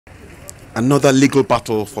Another legal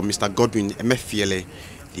battle for Mr. Godwin Emefiele,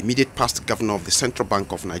 the immediate past governor of the Central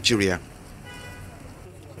Bank of Nigeria.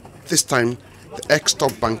 This time, the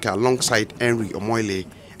ex-top banker alongside Henry Omoile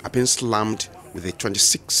are being slammed with a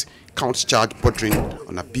 26-count charge bordering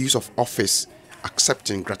on abuse of office,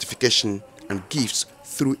 accepting gratification and gifts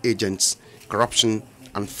through agents, corruption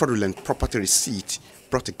and fraudulent property receipt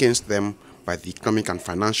brought against them by the Economic and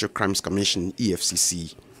Financial Crimes Commission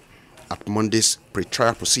 (EFCC). At Monday's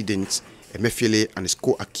pre-trial proceedings, Emefiele and his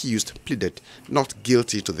co-accused pleaded not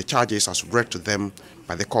guilty to the charges as read to them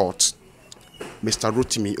by the court. Mr.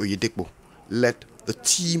 Rotimi Oyedepo led the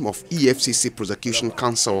team of EFCC prosecution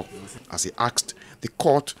counsel as he asked the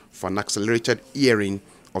court for an accelerated hearing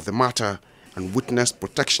of the matter and witness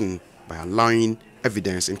protection by allowing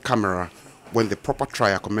evidence in camera when the proper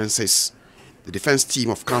trial commences. The defense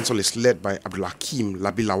team of counsel is led by Abdulhakeem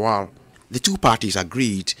Labi Lawal. The two parties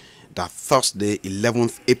agreed that Thursday,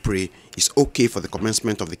 11th April, is okay for the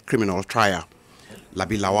commencement of the criminal trial.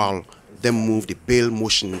 Labi Lawal then moved a bail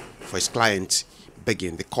motion for his client,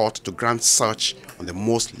 begging the court to grant such on the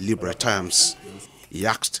most liberal terms. He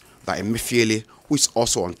asked that Emefiele, who is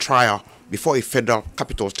also on trial before a Federal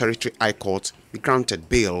Capital Territory High Court, be granted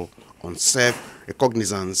bail on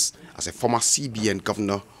self-recognizance as a former CBN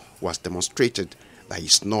governor who has demonstrated that he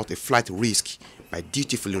is not a flight risk by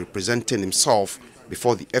dutifully representing himself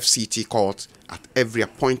before the FCT court at every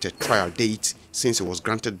appointed trial date since he was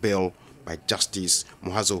granted bail by Justice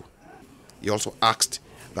Muhazo. He also asked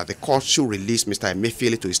that the court should release Mr.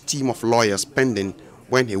 Emefiele to his team of lawyers pending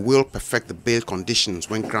when he will perfect the bail conditions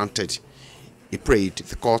when granted. He prayed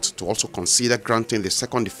the court to also consider granting the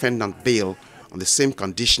second defendant bail on the same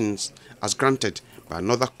conditions as granted by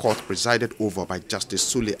another court presided over by Justice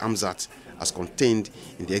Sule Amzat, as contained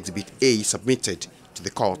in the Exhibit A submitted to the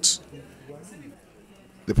court.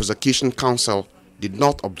 The prosecution counsel did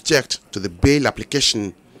not object to the bail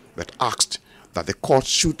application but asked that the court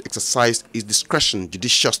should exercise its discretion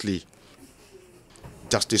judiciously.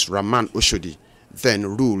 Justice Rahman Oshodi then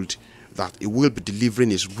ruled that he will be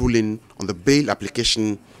delivering his ruling on the bail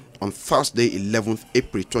application on Thursday, 11th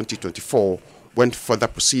April 2024, when further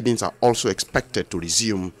proceedings are also expected to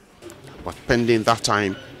resume. But pending that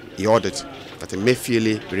time, he ordered that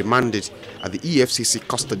Emefiele be remanded at the EFCC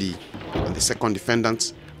custody and the second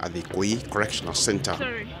defendant at the Ikoyi Correctional Center.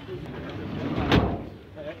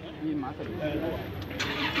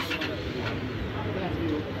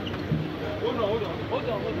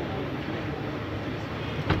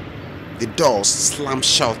 The doors slammed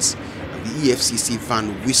shut and the EFCC van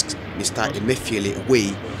whisked Mr. Emefiele away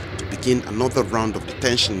to begin another round of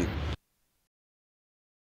detention